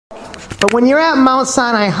But when you're at Mount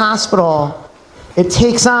Sinai Hospital, it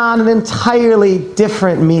takes on an entirely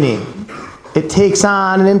different meaning. It takes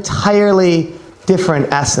on an entirely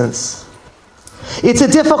different essence. It's a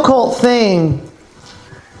difficult thing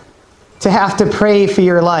to have to pray for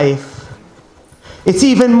your life. It's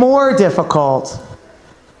even more difficult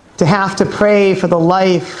to have to pray for the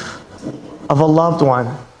life of a loved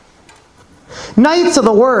one. Nights are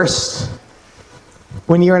the worst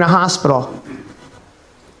when you're in a hospital.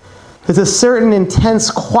 There's a certain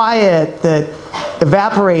intense quiet that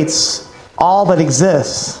evaporates all that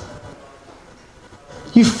exists.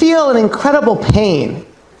 You feel an incredible pain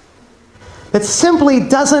that simply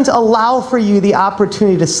doesn't allow for you the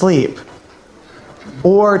opportunity to sleep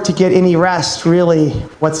or to get any rest really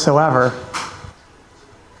whatsoever.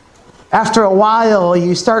 After a while,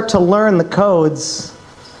 you start to learn the codes,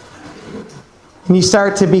 and you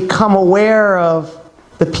start to become aware of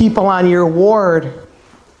the people on your ward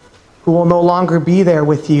who will no longer be there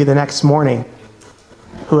with you the next morning,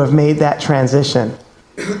 who have made that transition.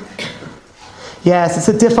 Yes, it's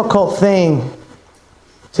a difficult thing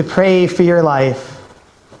to pray for your life.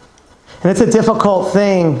 And it's a difficult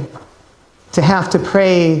thing to have to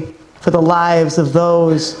pray for the lives of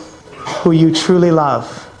those who you truly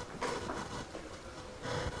love.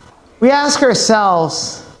 We ask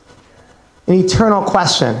ourselves an eternal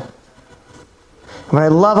question. What I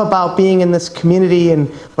love about being in this community and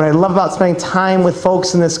what I love about spending time with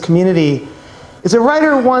folks in this community is a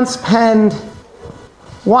writer once penned,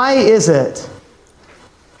 "Why is it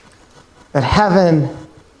that heaven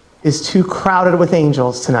is too crowded with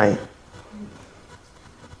angels tonight?"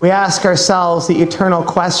 We ask ourselves the eternal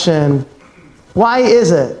question, why is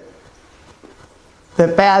it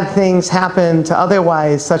that bad things happen to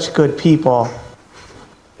otherwise such good people?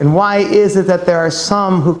 And why is it that there are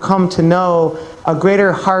some who come to know a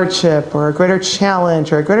greater hardship or a greater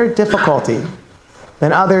challenge or a greater difficulty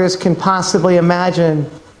than others can possibly imagine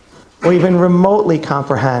or even remotely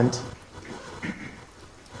comprehend?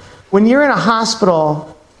 When you're in a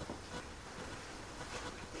hospital,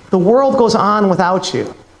 the world goes on without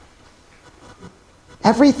you.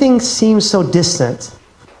 Everything seems so distant.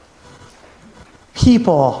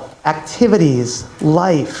 People, activities,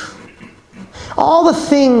 life. All the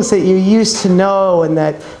things that you used to know and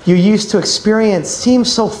that you used to experience seem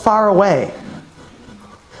so far away.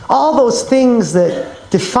 All those things that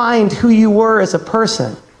defined who you were as a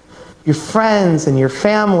person, your friends and your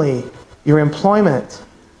family, your employment,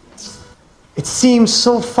 it seems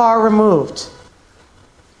so far removed.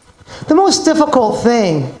 The most difficult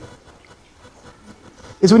thing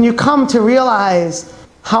is when you come to realize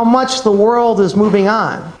how much the world is moving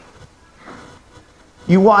on.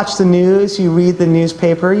 You watch the news, you read the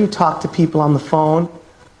newspaper, you talk to people on the phone.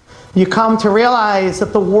 You come to realize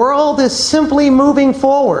that the world is simply moving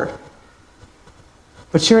forward.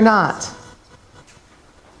 But you're not.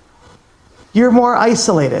 You're more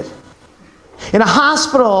isolated. In a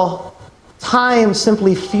hospital, time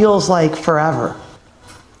simply feels like forever.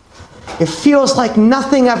 It feels like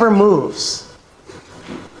nothing ever moves.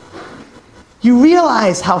 You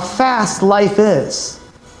realize how fast life is.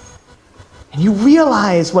 And you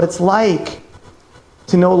realize what it's like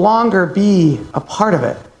to no longer be a part of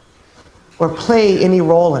it or play any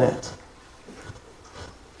role in it.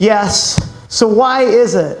 Yes, so why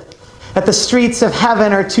is it that the streets of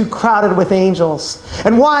heaven are too crowded with angels?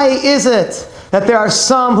 And why is it that there are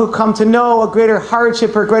some who come to know a greater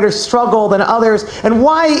hardship or greater struggle than others? And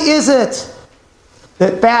why is it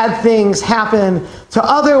that bad things happen to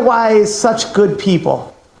otherwise such good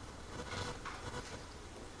people?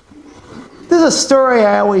 This is a story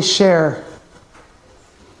I always share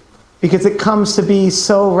because it comes to be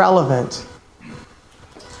so relevant.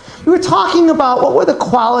 We were talking about what were the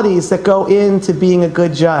qualities that go into being a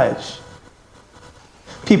good judge.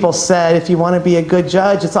 People said if you want to be a good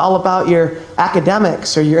judge, it's all about your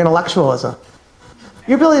academics or your intellectualism,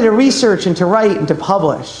 your ability to research and to write and to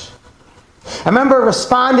publish. I remember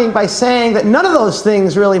responding by saying that none of those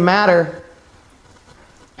things really matter.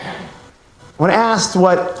 When asked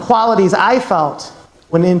what qualities I felt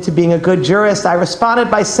went into being a good jurist, I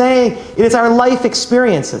responded by saying it is our life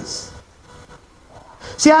experiences.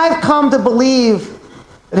 See, I've come to believe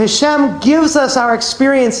that Hashem gives us our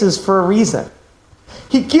experiences for a reason.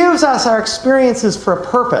 He gives us our experiences for a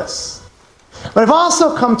purpose. But I've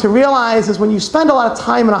also come to realize is when you spend a lot of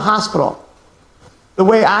time in a hospital, the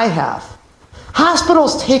way I have,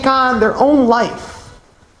 hospitals take on their own life.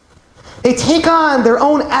 They take on their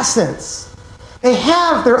own essence. They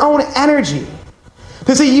have their own energy.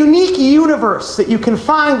 There's a unique universe that you can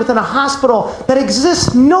find within a hospital that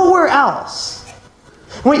exists nowhere else.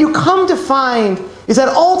 And what you come to find is that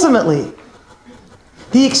ultimately,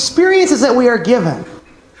 the experiences that we are given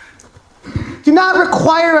do not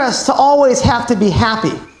require us to always have to be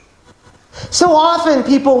happy. So often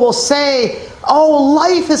people will say, oh,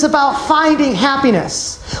 life is about finding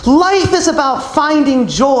happiness. Life is about finding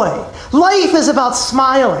joy. Life is about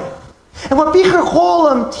smiling. And what Bikur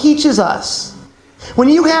Cholim teaches us, when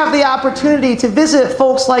you have the opportunity to visit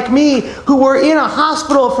folks like me who were in a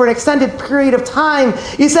hospital for an extended period of time,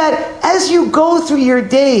 is that as you go through your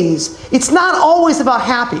days, it's not always about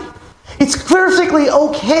happy. It's perfectly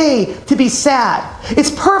okay to be sad.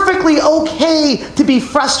 It's perfectly okay to be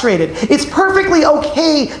frustrated. It's perfectly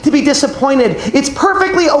okay to be disappointed. It's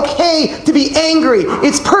perfectly okay to be angry.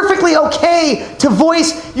 It's perfectly okay to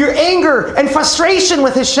voice your anger and frustration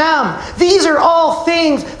with Hashem. These are all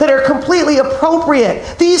things that are completely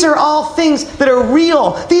appropriate. These are all things that are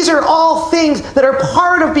real. These are all things that are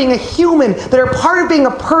part of being a human, that are part of being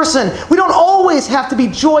a person. We don't always have to be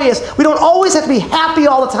joyous. We don't always have to be happy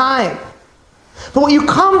all the time. But what you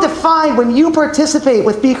come to find when you participate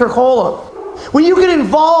with Bikur Cholim, when you get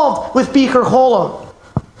involved with Bikur Cholim,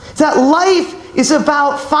 is that life is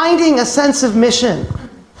about finding a sense of mission,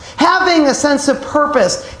 having a sense of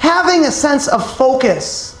purpose, having a sense of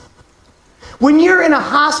focus. When you're in a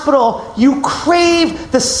hospital, you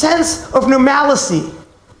crave the sense of normalcy.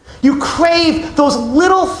 You crave those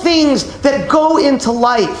little things that go into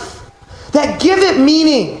life, that give it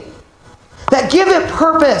meaning, that give it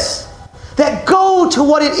purpose, that go to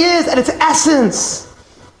what it is at its essence.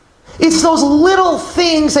 It's those little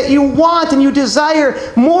things that you want and you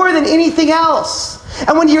desire more than anything else.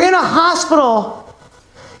 And when you're in a hospital,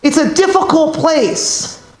 it's a difficult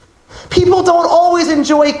place. People don't always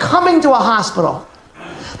enjoy coming to a hospital.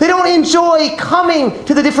 They don't enjoy coming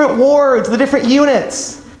to the different wards, the different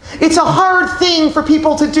units. It's a hard thing for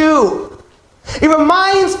people to do. It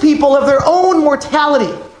reminds people of their own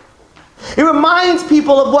mortality. It reminds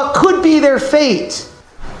people of what could be their fate.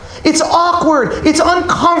 It's awkward. It's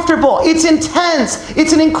uncomfortable. It's intense.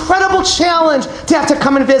 It's an incredible challenge to have to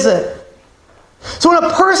come and visit. So when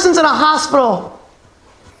a person's in a hospital,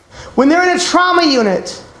 when they're in a trauma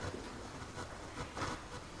unit,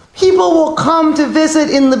 people will come to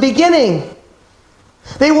visit in the beginning.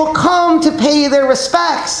 They will come to pay their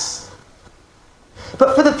respects.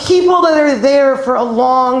 But for the people that are there for a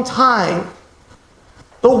long time,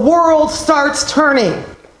 the world starts turning.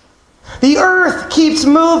 The earth keeps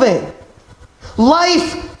moving.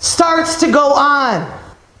 Life starts to go on.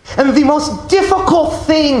 And the most difficult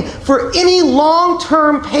thing for any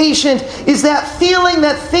long-term patient is that feeling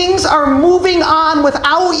that things are moving on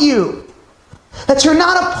without you. That you're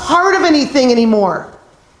not a part of anything anymore.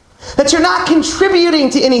 That you're not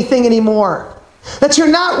contributing to anything anymore. That you're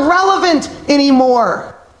not relevant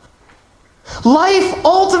anymore. Life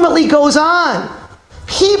ultimately goes on.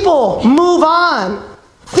 People move on.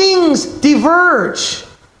 Things diverge.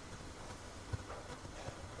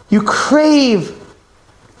 You crave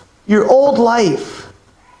your old life.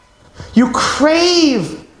 You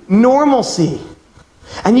crave normalcy.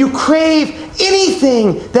 And you crave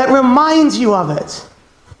anything that reminds you of it.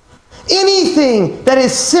 Anything that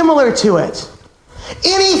is similar to it.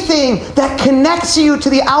 Anything that connects you to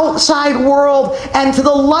the outside world and to the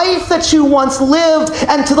life that you once lived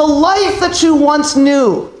and to the life that you once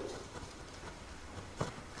knew.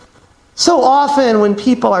 So often when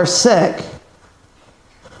people are sick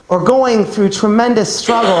or going through tremendous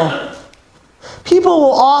struggle, people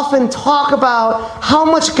will often talk about how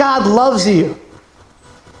much God loves you.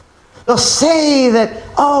 They'll say that,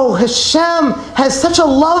 oh, Hashem has such a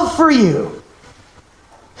love for you.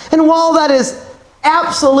 And while that is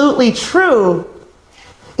absolutely true,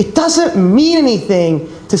 it doesn't mean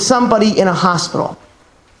anything to somebody in a hospital.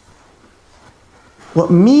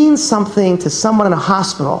 What means something to someone in a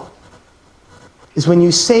hospital is when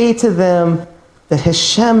you say to them that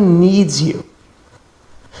Hashem needs you.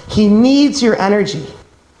 He needs your energy.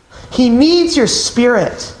 He needs your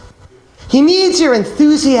spirit. He needs your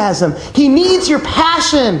enthusiasm. He needs your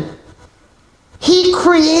passion. He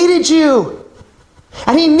created you.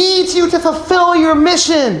 And He needs you to fulfill your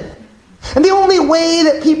mission. And the only way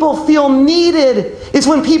that people feel needed is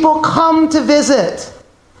when people come to visit.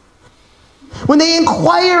 When they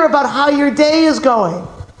inquire about how your day is going.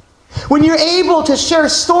 When you're able to share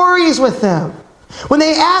stories with them. When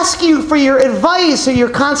they ask you for your advice or your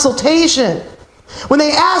consultation. When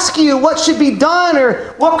they ask you what should be done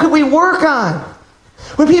or what could we work on.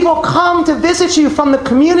 When people come to visit you from the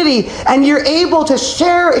community and you're able to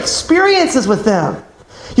share experiences with them.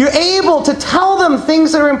 You're able to tell them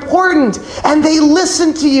things that are important and they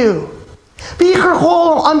listen to you. Beaker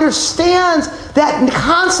Holm understands that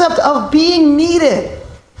concept of being needed,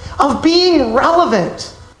 of being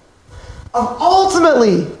relevant, of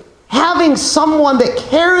ultimately having someone that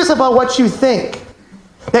cares about what you think,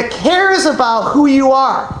 that cares about who you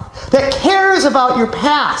are, that cares about your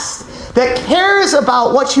past, that cares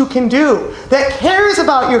about what you can do, that cares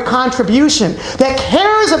about your contribution, that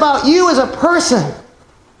cares about you as a person.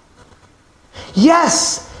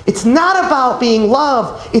 Yes, it's not about being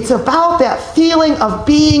loved. It's about that feeling of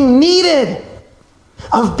being needed,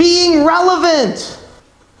 of being relevant,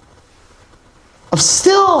 of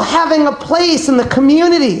still having a place in the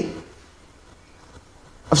community,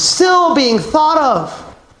 of still being thought of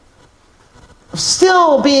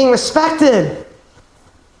still being respected.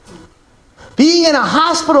 Being in a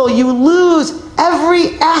hospital, you lose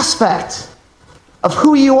every aspect of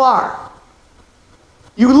who you are.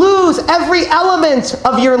 You lose every element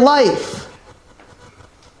of your life.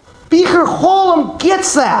 Beaker Holm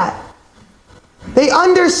gets that. They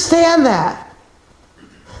understand that.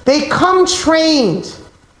 They come trained.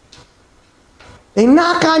 They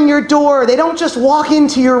knock on your door. They don't just walk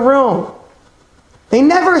into your room. They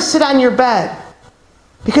never sit on your bed,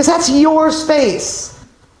 because that's your space.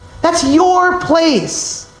 That's your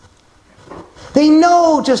place. They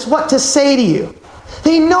know just what to say to you.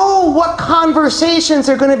 They know what conversations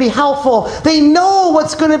are going to be helpful. They know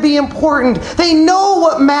what's going to be important. They know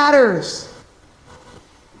what matters.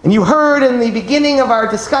 And you heard in the beginning of our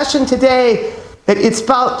discussion today that it's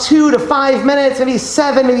about 2 to 5 minutes, maybe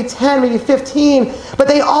 7, maybe 10, maybe 15. But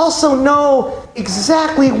they also know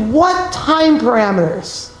exactly what time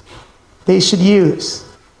parameters they should use.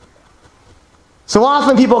 So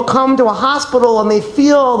often people come to a hospital and they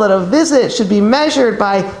feel that a visit should be measured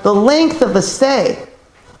by the length of the stay,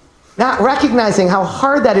 not recognizing how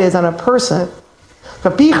hard that is on a person.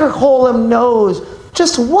 But Beaker Holm knows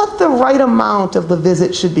just what the right amount of the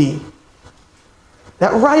visit should be.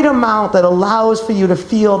 That right amount that allows for you to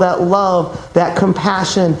feel that love, that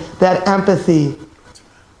compassion, that empathy.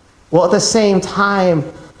 Well, at the same time,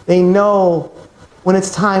 they know when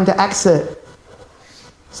it's time to exit,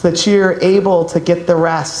 so that you're able to get the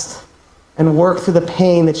rest and work through the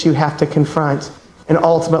pain that you have to confront and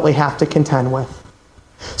ultimately have to contend with.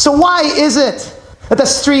 So why is it that the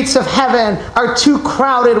streets of heaven are too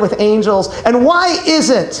crowded with angels? And why is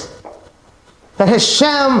it that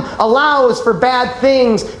Hashem allows for bad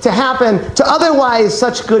things to happen to otherwise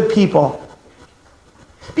such good people?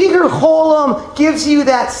 Beaker Holm gives you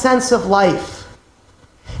that sense of life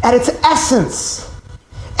at its essence,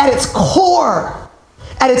 at its core,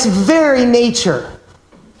 at its very nature.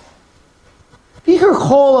 Beaker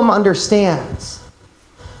Holm understands.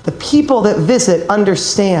 The people that visit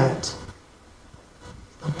understand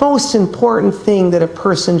the most important thing that a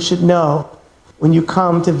person should know when you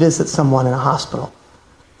come to visit someone in a hospital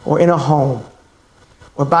or in a home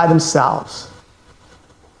or by themselves.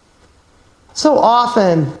 So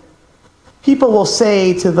often, people will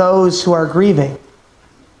say to those who are grieving,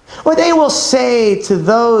 or they will say to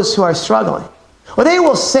those who are struggling, or they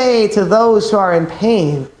will say to those who are in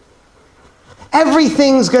pain,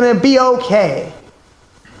 everything's going to be okay.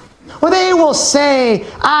 Or they will say,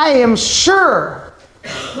 I am sure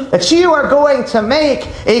that you are going to make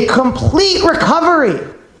a complete recovery.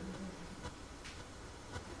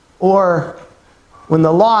 Or when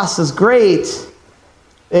the loss is great,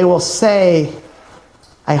 they will say,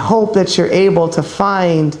 I hope that you're able to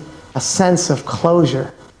find a sense of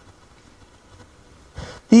closure.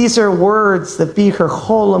 These are words that Beaker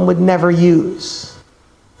Holm would never use.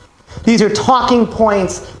 These are talking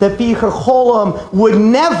points that Beaker Holm would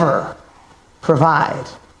never provide.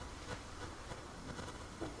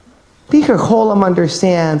 Beaker Holm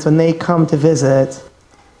understands when they come to visit,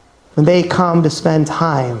 when they come to spend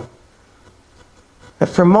time, that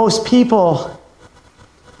for most people,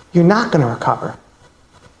 you're not going to recover.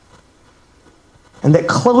 And that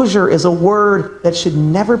closure is a word that should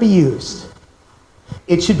never be used.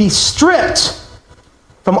 It should be stripped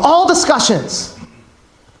from all discussions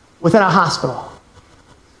within a hospital.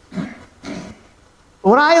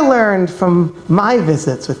 What I learned from my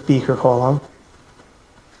visits with Beaker Holm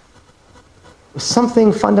was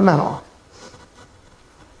something fundamental.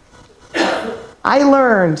 I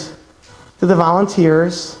learned through the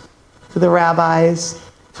volunteers, through the rabbis,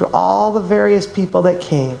 through all the various people that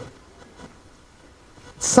came.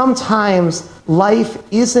 Sometimes life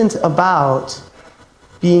isn't about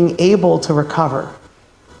being able to recover.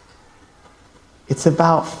 It's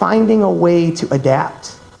about finding a way to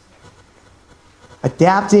adapt.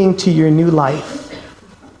 Adapting to your new life.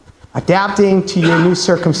 Adapting to your new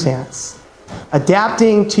circumstance.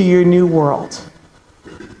 Adapting to your new world.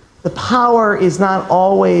 the power is not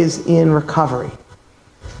always in recovery.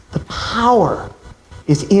 The power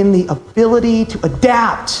is in the ability to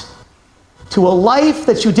adapt to a life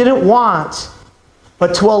that you didn't want,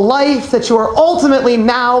 but to a life that you are ultimately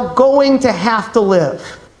now going to have to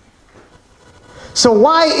live. So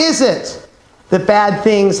why is it that bad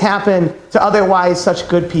things happen to otherwise such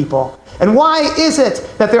good people? And why is it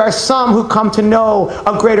that there are some who come to know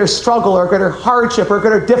a greater struggle or a greater hardship or a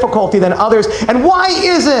greater difficulty than others? And why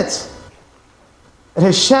is it that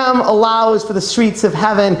Hashem allows for the streets of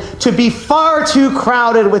heaven to be far too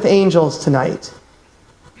crowded with angels tonight?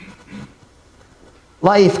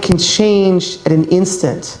 Life can change at an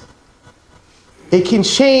instant. It can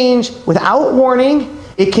change without warning.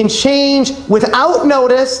 It can change without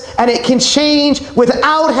notice. And it can change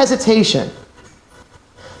without hesitation.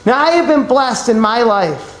 Now, I have been blessed in my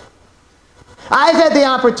life. I've had the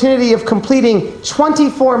opportunity of completing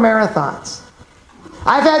 24 marathons.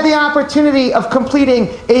 I've had the opportunity of completing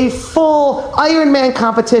a full Ironman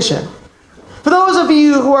competition. For those of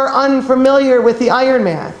you who are unfamiliar with the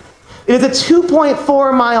Ironman, it is a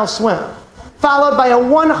 2.4-mile swim, followed by a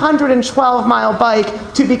 112-mile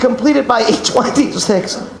bike to be completed by a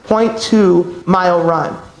 26.2-mile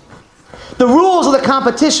run. The rules of the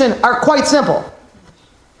competition are quite simple.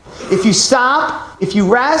 If you stop, if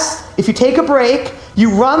you rest, if you take a break,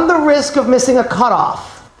 you run the risk of missing a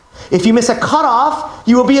cutoff. If you miss a cutoff,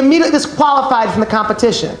 you will be immediately disqualified from the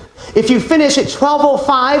competition. If you finish at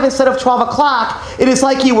 12:05 instead of 12 o'clock, it is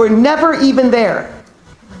like you were never even there.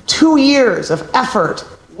 2 years of effort,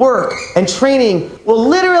 work, and training will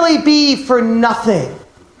literally be for nothing.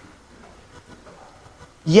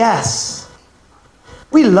 Yes,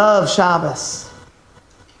 we love Shabbos.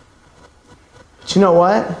 But you know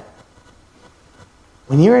what?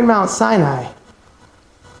 When you're in Mount Sinai,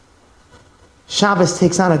 Shabbos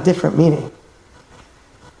takes on a different meaning.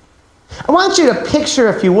 I want you to picture,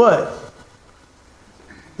 if you would,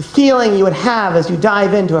 the feeling you would have as you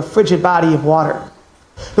dive into a frigid body of water.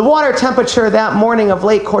 The water temperature that morning of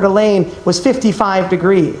Lake Coeur d'Alene was 55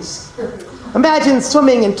 degrees. Imagine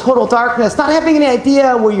swimming in total darkness, not having any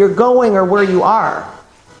idea where you're going or where you are.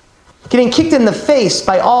 Getting kicked in the face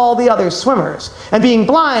by all the other swimmers, and being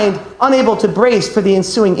blind, unable to brace for the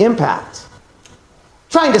ensuing impact.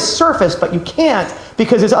 Trying to surface, but you can't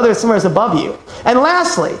because there's other swimmers above you. And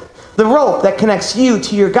lastly, the rope that connects you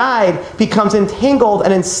to your guide becomes entangled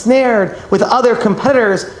and ensnared with other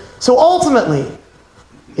competitors, so ultimately,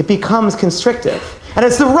 it becomes constrictive. And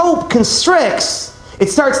as the rope constricts, it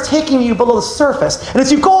starts taking you below the surface. And as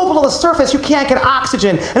you go below the surface, you can't get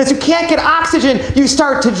oxygen. And as you can't get oxygen, you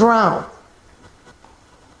start to drown.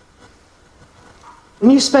 When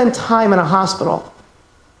you spend time in a hospital,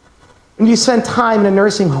 when you spend time in a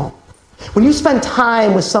nursing home, when you spend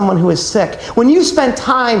time with someone who is sick, when you spend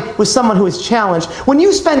time with someone who is challenged, when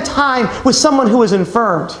you spend time with someone who is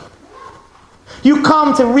infirmed, you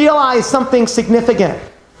come to realize something significant.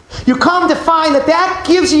 You come to find that that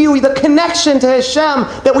gives you the connection to Hashem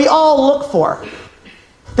that we all look for.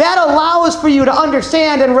 That allows for you to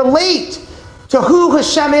understand and relate to who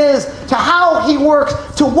Hashem is, to how He works,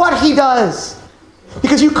 to what He does.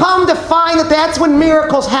 Because you come to find that that's when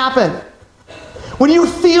miracles happen. When you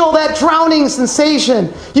feel that drowning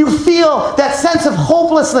sensation, you feel that sense of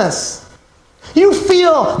hopelessness. You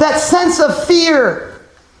feel that sense of fear.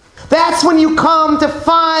 That's when you come to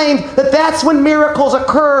find that that's when miracles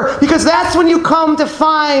occur, because that's when you come to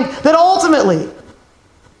find that ultimately,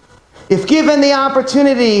 if given the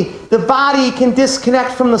opportunity, the body can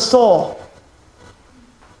disconnect from the soul.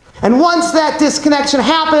 And once that disconnection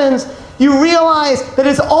happens, you realize that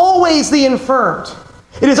it's always the infirmed.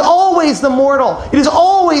 It is always the mortal. It is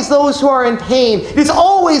always those who are in pain. It is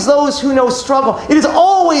always those who know struggle. It is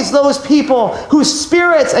always those people whose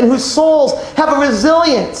spirits and whose souls have a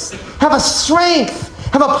resilience, have a strength,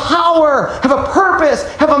 have a power, have a purpose,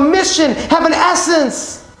 have a mission, have an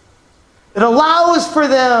essence that allows for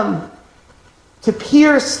them to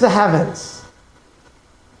pierce the heavens.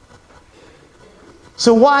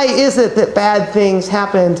 So why is it that bad things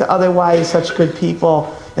happen to otherwise such good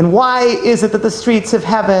people? And why is it that the streets of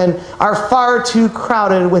heaven are far too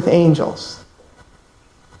crowded with angels?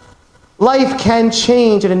 Life can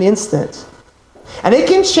change at an instant. And it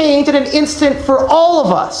can change at an instant for all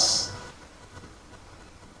of us.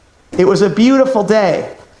 It was a beautiful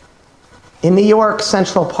day in New York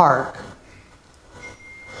Central Park.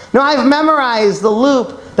 Now, I've memorized the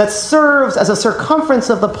loop that serves as a circumference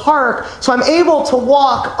of the park, so I'm able to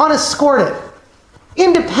walk unescorted,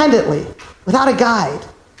 independently, without a guide.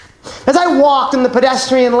 As I walked in the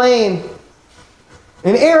pedestrian lane,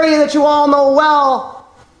 in an area that you all know well,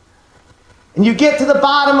 and you get to the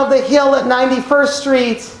bottom of the hill at 91st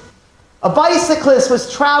Street, a bicyclist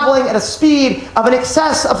was traveling at a speed of in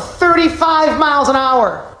excess of 35 miles an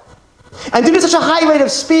hour. And due to such a high rate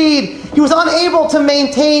of speed, he was unable to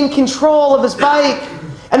maintain control of his bike.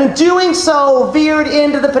 And in doing so, veered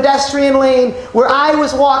into the pedestrian lane where I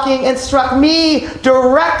was walking and struck me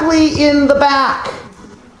directly in the back.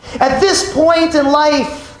 At this point in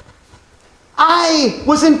life, I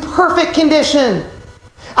was in perfect condition.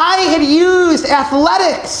 I had used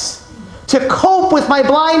athletics to cope with my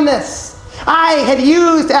blindness. I had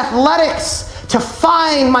used athletics to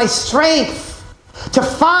find my strength, to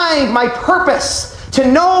find my purpose, to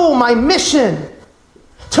know my mission,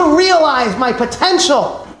 to realize my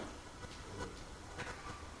potential.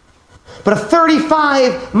 But a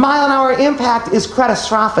 35-mile-an-hour impact is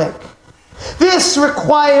catastrophic. This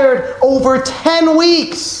required over 10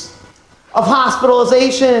 weeks of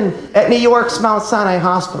hospitalization at New York's Mount Sinai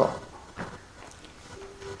Hospital.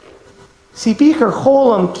 See,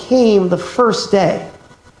 Joeygphoto came the first day.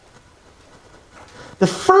 The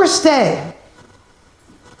first day,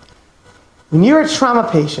 when you're a trauma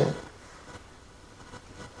patient,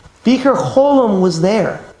 Joeygphoto was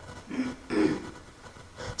there.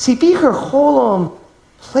 See, Joeygphoto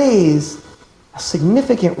plays a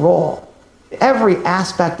significant role in every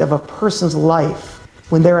aspect of a person's life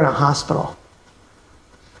when they're in a hospital.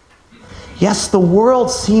 Yes, the world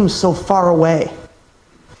seems so far away.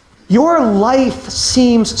 Your life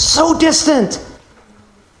seems so distant.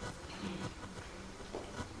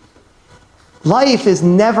 Life is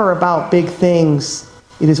never about big things.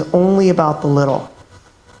 It is only about the little.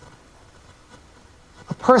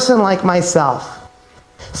 A person like myself,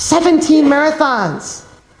 17 marathons,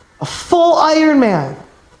 a full Ironman,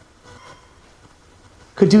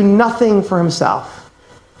 could do nothing for himself.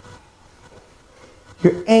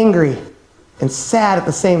 You're angry and sad at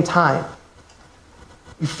the same time.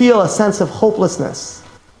 You feel a sense of hopelessness.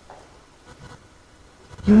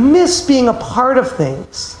 You miss being a part of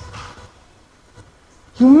things.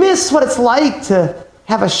 You miss what it's like to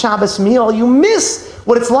have a Shabbos meal. You miss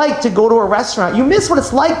what it's like to go to a restaurant. You miss what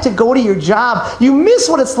it's like to go to your job. You miss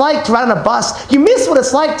what it's like to ride on a bus. You miss what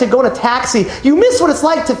it's like to go in a taxi. You miss what it's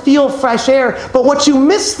like to feel fresh air. But what you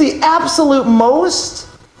miss the absolute most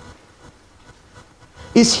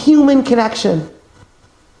is human connection.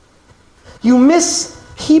 You miss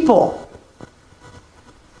people.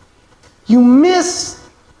 You miss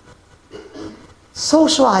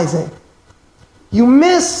socializing. You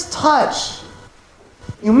miss touch.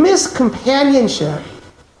 You miss companionship.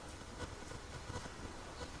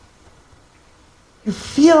 You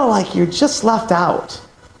feel like you're just left out.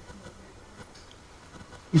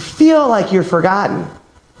 You feel like you're forgotten.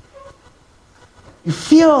 You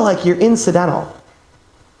feel like you're incidental.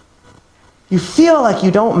 You feel like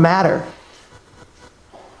you don't matter.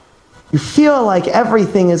 You feel like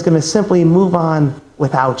everything is going to simply move on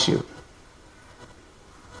without you.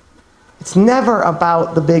 It's never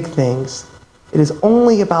about the big things. It is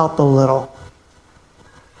only about the little.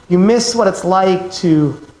 You miss what it's like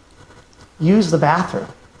to use the bathroom.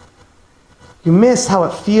 You miss how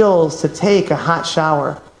it feels to take a hot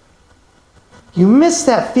shower. You miss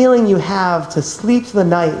that feeling you have to sleep through the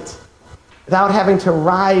night without having to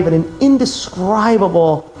arrive at an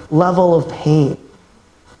indescribable level of pain.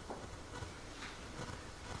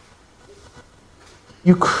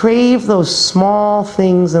 You crave those small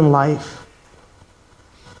things in life.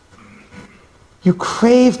 You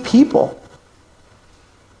crave people.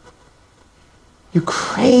 You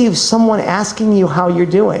crave someone asking you how you're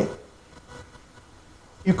doing.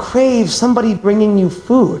 You crave somebody bringing you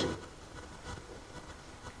food.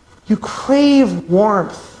 You crave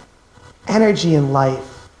warmth, energy in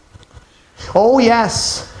life. Oh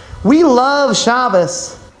yes, we love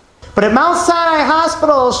Shabbos. But at Mount Sinai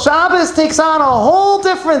Hospital, Shabbos takes on a whole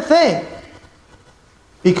different thing.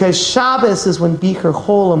 Because Shabbos is when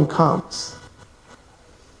Joeygphoto comes.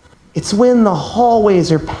 It's when the hallways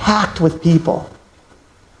are packed with people.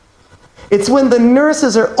 It's when the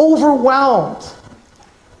nurses are overwhelmed.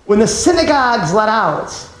 When the synagogues let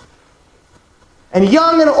out. And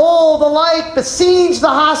young and old alike besiege the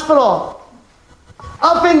hospital.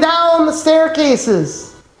 Up and down the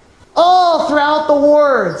staircases. All throughout the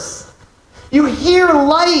wards. You hear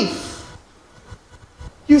life.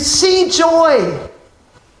 You see joy.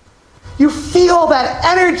 You feel that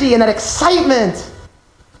energy and that excitement.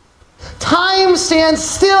 Time stands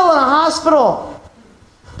still in a hospital.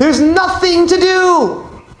 There's nothing to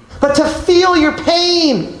do but to feel your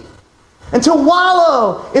pain, and to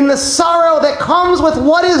wallow in the sorrow that comes with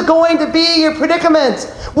what is going to be your predicament,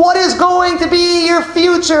 what is going to be your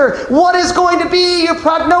future, what is going to be your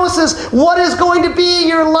prognosis, what is going to be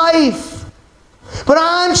your life. But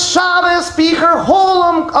on Shabbos, Bikur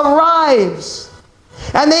Cholam arrives,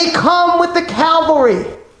 and they come with the cavalry,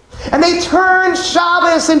 and they turn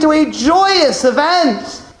Shabbos into a joyous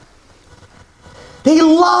event. They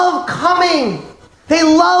love coming. They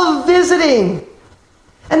love visiting.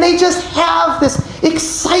 And they just have this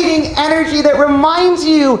exciting energy that reminds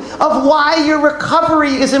you of why your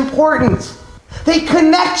recovery is important. They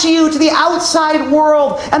connect you to the outside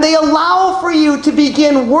world, and they allow for you to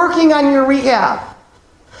begin working on your rehab,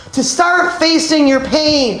 to start facing your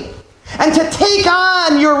pain, and to take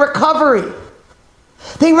on your recovery.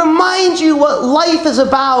 They remind you what life is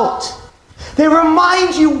about. They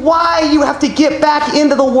remind you why you have to get back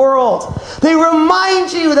into the world. They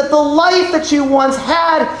remind you that the life that you once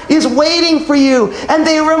had is waiting for you. And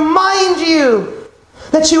they remind you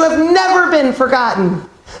that you have never been forgotten,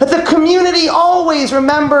 that the community always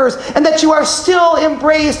remembers, and that you are still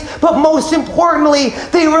embraced. But most importantly,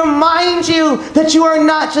 they remind you that you are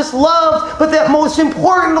not just loved, but that most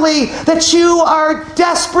importantly, that you are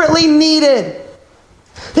desperately needed.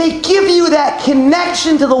 They give you that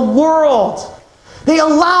connection to the world. They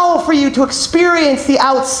allow for you to experience the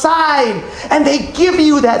outside, and they give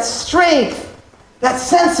you that strength, that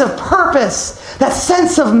sense of purpose, that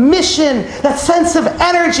sense of mission, that sense of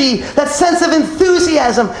energy, that sense of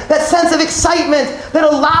enthusiasm, that sense of excitement that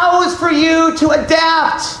allows for you to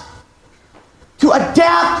adapt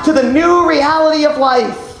to the new reality of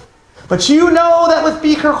life. But you know that with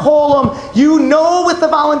Bikur Cholam, you know with the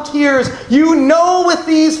volunteers, you know with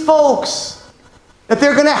these folks, that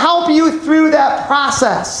they're going to help you through that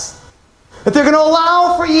process. That they're going to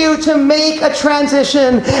allow for you to make a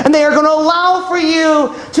transition, and they are going to allow for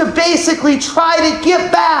you to basically try to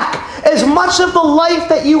get back as much of the life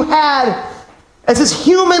that you had as is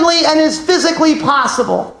humanly and as physically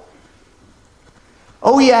possible.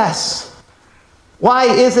 Oh yes. Why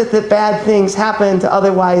is it that bad things happen to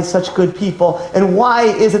otherwise such good people? And why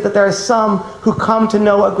is it that there are some who come to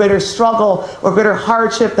know a greater struggle or greater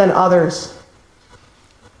hardship than others?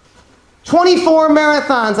 24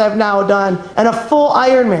 marathons I've now done and a full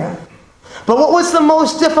Ironman. But what was the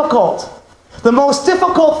most difficult? The most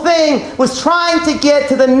difficult thing was trying to get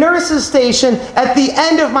to the nurse's station at the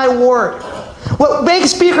end of my ward. What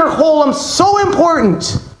makes Bikur Cholam so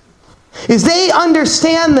important is they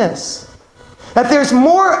understand this. That there's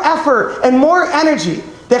more effort and more energy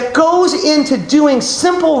that goes into doing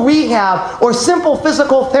simple rehab or simple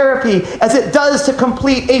physical therapy as it does to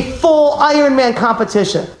complete a full Ironman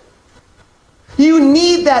competition. You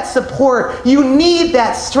need that support. You need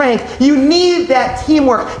that strength. You need that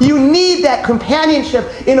teamwork. You need that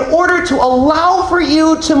companionship in order to allow for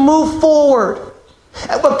you to move forward.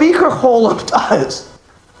 And what Bikur Cholam does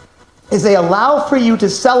is they allow for you to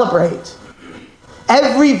celebrate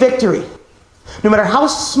every victory. No matter how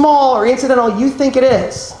small or incidental you think it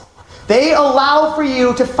is, they allow for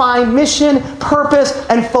you to find mission, purpose,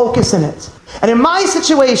 and focus in it. And in my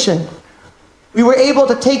situation, we were able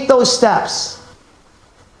to take those steps.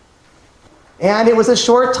 And it was a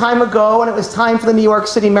short time ago, and it was time for the New York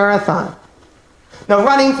City Marathon. Now,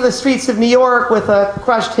 running through the streets of New York with a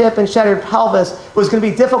crushed hip and shattered pelvis was going to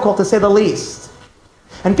be difficult, to say the least.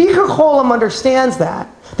 And Bikur Cholam understands that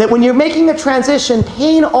when you're making a transition,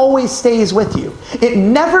 pain always stays with you. It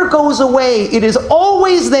never goes away. It is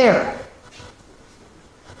always there.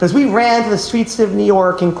 But as we ran to the streets of New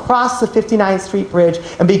York and crossed the 59th Street Bridge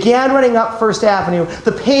and began running up First Avenue,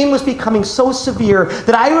 the pain was becoming so severe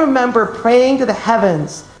that I remember praying to the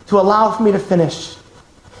heavens to allow for me to finish.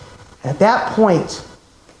 And at that point,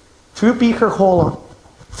 through Bikur Cholam,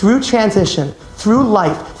 through transition, through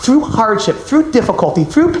life, through hardship, through difficulty,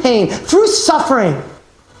 through pain, through suffering,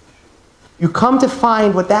 you come to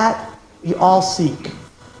find what that we all seek.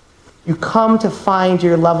 You come to find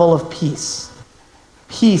your level of peace.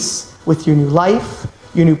 Peace with your new life,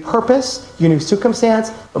 your new purpose, your new circumstance,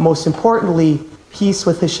 but most importantly, peace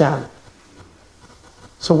with Hashem.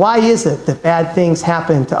 So why is it that bad things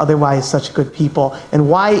happen to otherwise such good people? And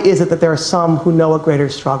why is it that there are some who know a greater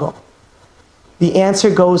struggle? The answer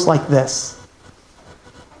goes like this.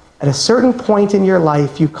 At a certain point in your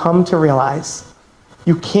life, you come to realize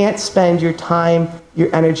you can't spend your time,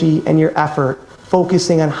 your energy, and your effort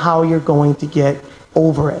focusing on how you're going to get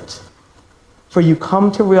over it. For you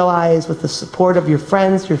come to realize, with the support of your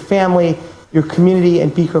friends, your family, your community,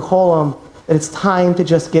 and Bikur Cholam, that it's time to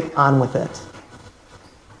just get on with it.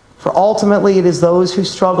 For ultimately, it is those who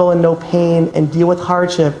struggle and know pain and deal with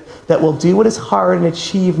hardship that will do what is hard and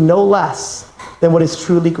achieve no less than what is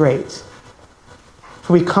truly great.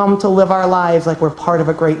 For we come to live our lives like we're part of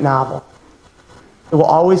a great novel. There will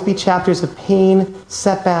always be chapters of pain,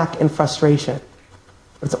 setback, and frustration.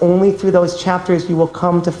 But it's only through those chapters you will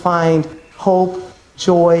come to find hope,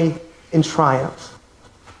 joy, and triumph.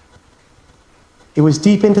 It was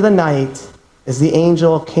deep into the night as the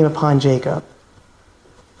angel came upon Jacob.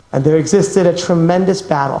 And there existed a tremendous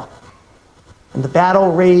battle. And the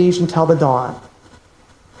battle raged until the dawn.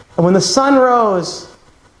 And when the sun rose,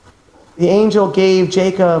 the angel gave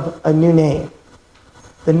Jacob a new name,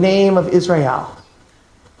 the name of Israel,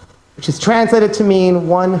 which is translated to mean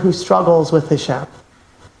one who struggles with Hashem.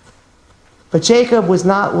 But Jacob was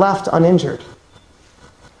not left uninjured.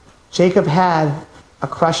 Jacob had a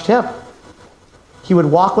crushed hip. He would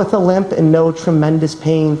walk with a limp and know tremendous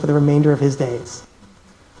pain for the remainder of his days.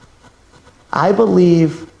 I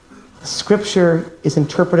believe Scripture is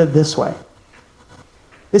interpreted this way.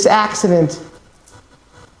 This accident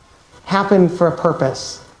happened for a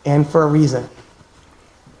purpose and for a reason.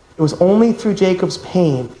 It was only through Jacob's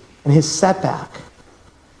pain and his setback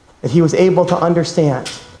that he was able to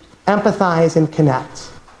understand, empathize, and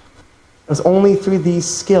connect. It was only through these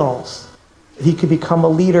skills that he could become a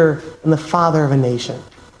leader and the father of a nation.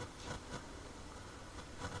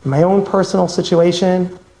 In my own personal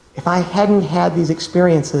situation, if I hadn't had these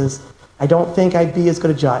experiences, I don't think I'd be as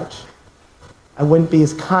good a judge. I wouldn't be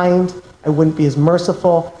as kind. I wouldn't be as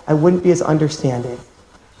merciful. I wouldn't be as understanding.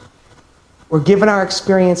 We're given our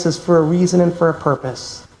experiences for a reason and for a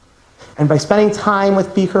purpose. And by spending time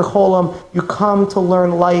with Bikur Cholam, you come to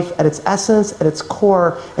learn life at its essence, at its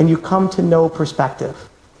core, and you come to know perspective.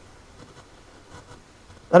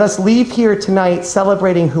 Let us leave here tonight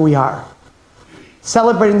celebrating who we are,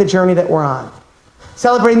 celebrating the journey that we're on,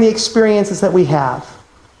 celebrating the experiences that we have,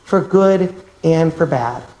 for good and for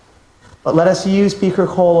bad. But let us use Bikur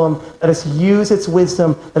Cholam, let us use its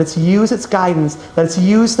wisdom, let us use its guidance, let us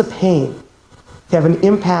use the pain to have an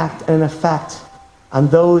impact and an effect on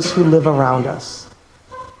those who live around us.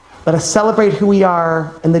 Let us celebrate who we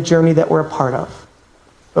are and the journey that we're a part of.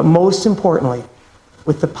 But most importantly,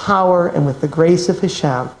 with the power and with the grace of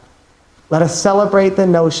Hashem, let us celebrate the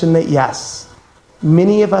notion that yes,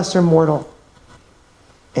 many of us are mortal,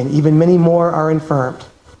 and even many more are infirmed.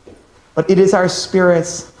 But it is our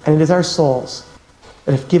spirits and it is our souls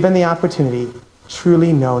that, if given the opportunity,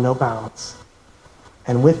 truly know no bounds.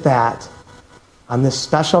 And with that, on this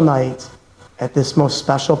special night, at this most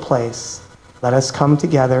special place, let us come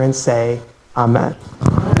together and say, Amen.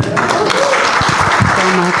 Thank you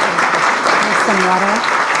very much. Here's some water.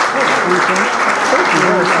 Thank you.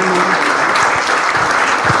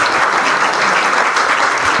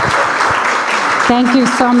 Thank you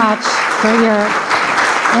so much for your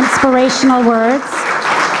inspirational words.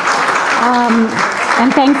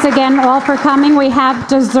 And thanks again all for coming. We have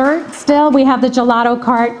dessert still. We have the gelato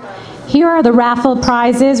cart. Here are the raffle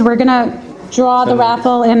prizes. We're going to draw the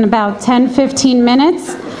raffle in about 10-15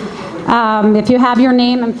 minutes. If you have your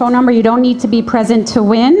name and phone number, you don't need to be present to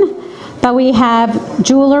win. But we have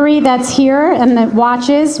jewelry that's here and the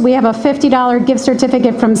watches. We have a $50 gift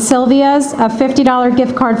certificate from Sylvia's, a $50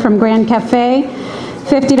 gift card from Grand Cafe,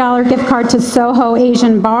 $50 gift card to Soho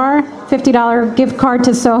Asian Bar, $50 gift card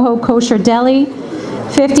to Soho Kosher Deli,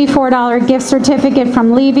 $54 gift certificate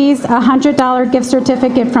from Levy's, a $100 gift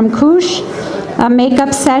certificate from Koosh, a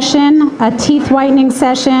makeup session, a teeth whitening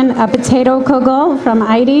session, a potato kugel from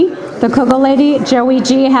Heidi, the kugel lady. Joey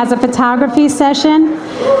G has a photography session.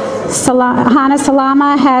 Hana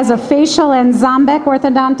Salama has a facial, and Zombek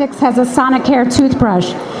Orthodontics has a Sonicare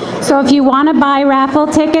toothbrush. So if you want to buy raffle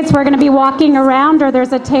tickets, we're going to be walking around, or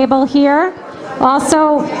there's a table here.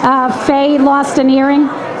 Also, Faye lost an earring,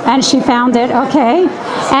 and she found it, okay.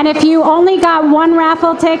 And if you only got one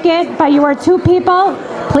raffle ticket, but you were two people,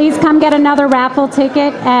 please come get another raffle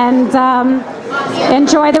ticket and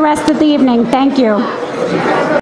enjoy the rest of the evening. Thank you.